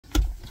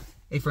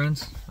Hey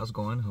friends, how's it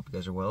going? Hope you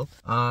guys are well.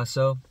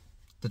 So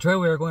the trail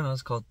we are going on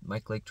is called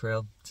Mike Lake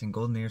Trail. It's in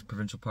Golden Ears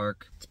Provincial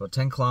Park. It's about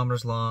 10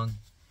 kilometers long,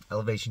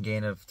 elevation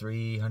gain of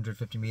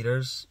 350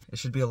 meters. It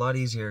should be a lot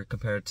easier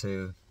compared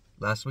to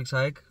last week's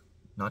hike.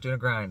 Not doing a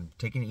grind,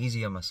 taking it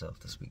easy on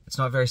myself this week. It's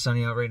not very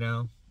sunny out right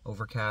now,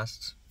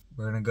 overcast.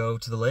 We're gonna go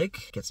to the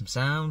lake, get some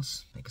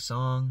sounds, make a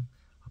song.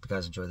 Hope you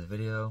guys enjoy the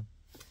video.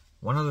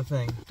 One other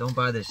thing, don't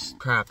buy this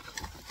crap,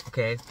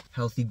 okay?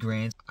 Healthy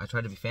grains. I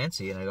tried to be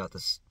fancy and I got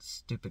this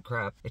stupid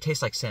crap. It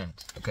tastes like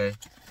sand, okay?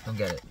 Don't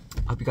get it.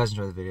 Hope you guys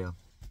enjoy the video.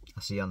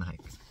 I'll see you on the hike.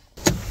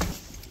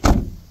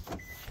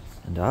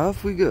 And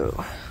off we go.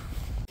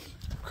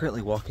 I'm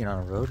currently walking on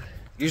a road.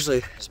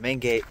 Usually there's a main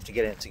gate to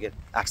get in to get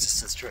access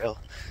to this trail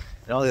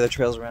and all the other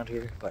trails around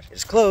here, but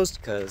it's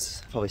closed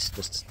because probably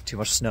just too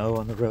much snow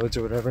on the roads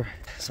or whatever.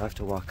 So I have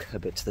to walk a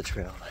bit to the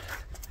trail.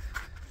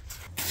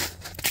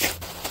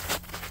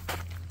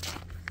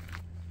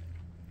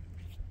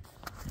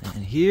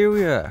 And here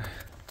we are,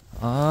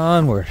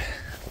 onward.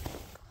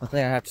 One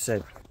thing I have to say,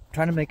 I'm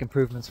trying to make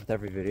improvements with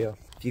every video.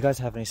 If you guys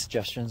have any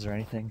suggestions or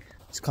anything,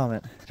 just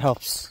comment. It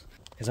helps,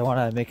 because I want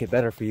to make it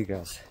better for you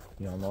guys.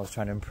 You know, I'm always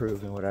trying to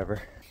improve and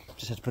whatever.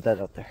 Just have to put that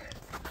out there.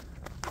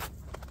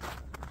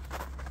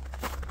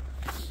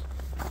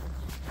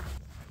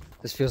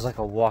 This feels like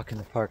a walk in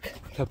the park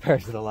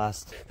compared to the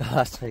last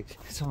hike.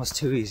 It's almost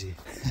too easy.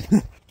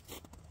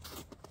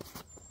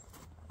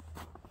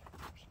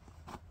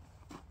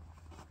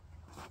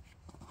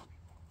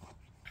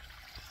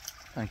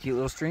 A cute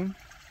little stream.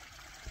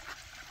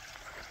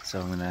 So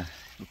I'm gonna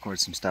record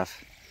some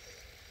stuff.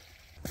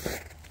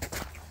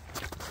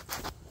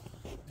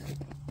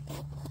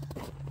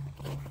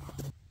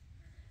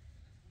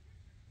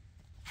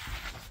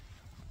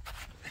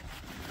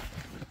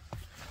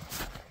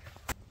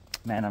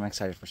 Man, I'm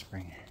excited for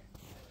spring.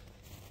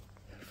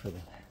 For the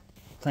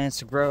plants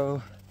to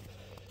grow,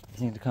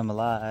 everything to come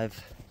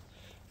alive,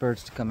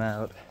 birds to come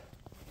out,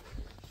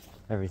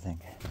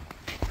 everything.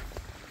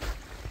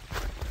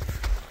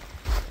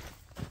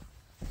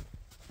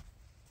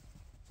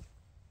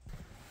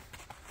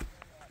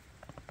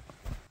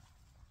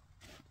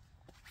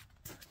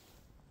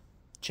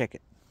 Check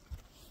it.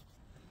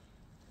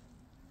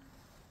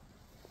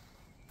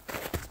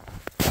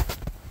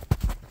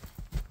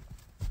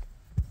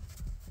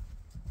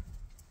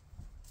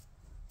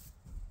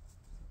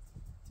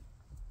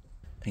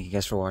 Thank you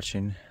guys for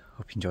watching.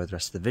 Hope you enjoyed the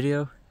rest of the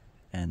video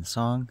and the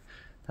song.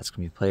 That's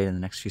going to be played in the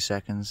next few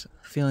seconds.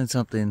 Feeling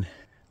something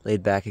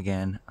laid back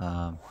again.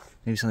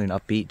 Maybe something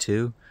upbeat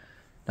too.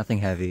 Nothing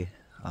heavy.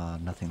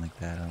 Nothing like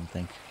that, I don't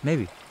think.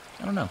 Maybe.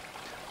 I don't know.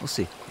 We'll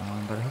see.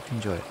 But I hope you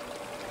enjoy it.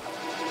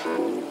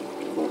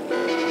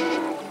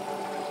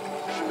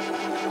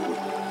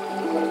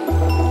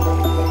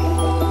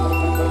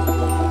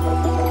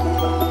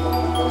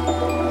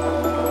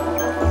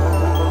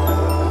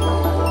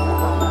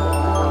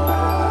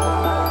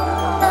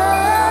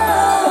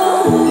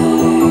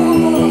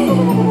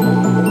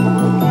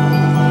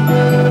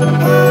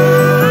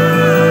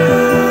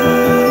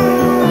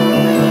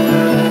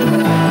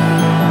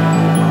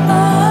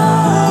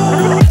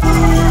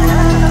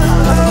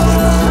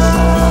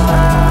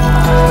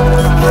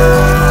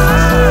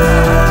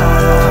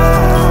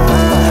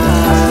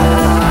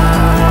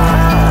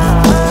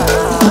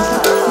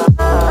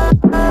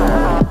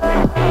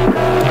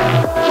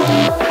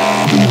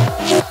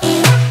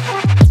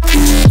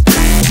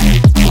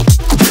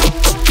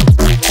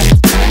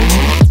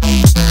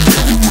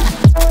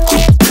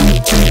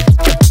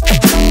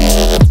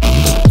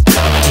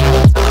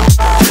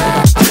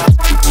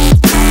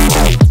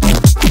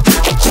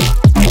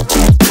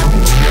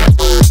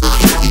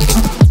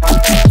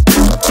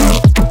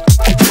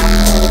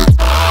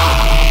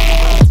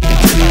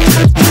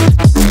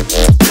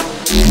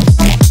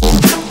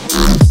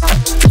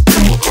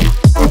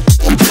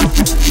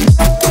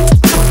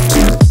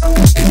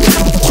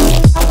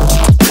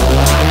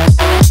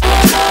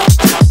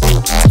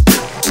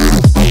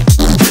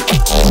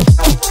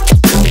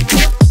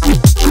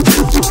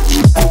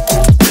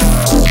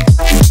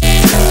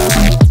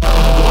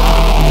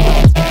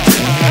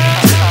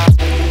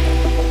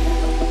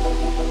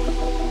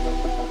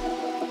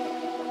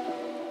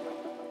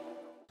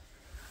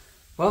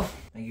 Well,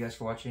 thank you guys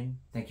for watching.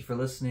 Thank you for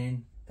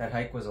listening. That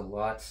hike was a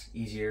lot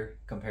easier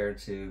compared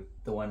to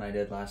the one I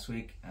did last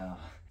week.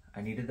 I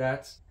needed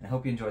that, and I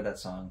hope you enjoyed that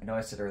song. I know I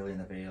said earlier in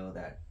the video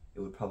that it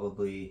would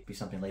probably be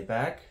something laid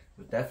back.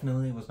 It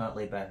definitely was not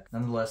laid back.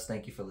 Nonetheless,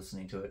 thank you for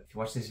listening to it. If you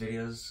watch these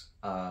videos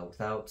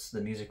without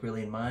the music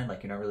really in mind,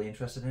 like you're not really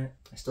interested in it,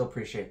 I still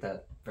appreciate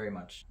that very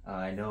much.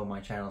 I know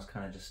my channel is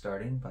kind of just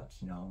starting, but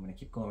you know, I'm gonna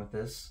keep going with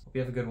this. Hope you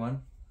have a good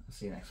one. I'll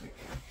see you next week.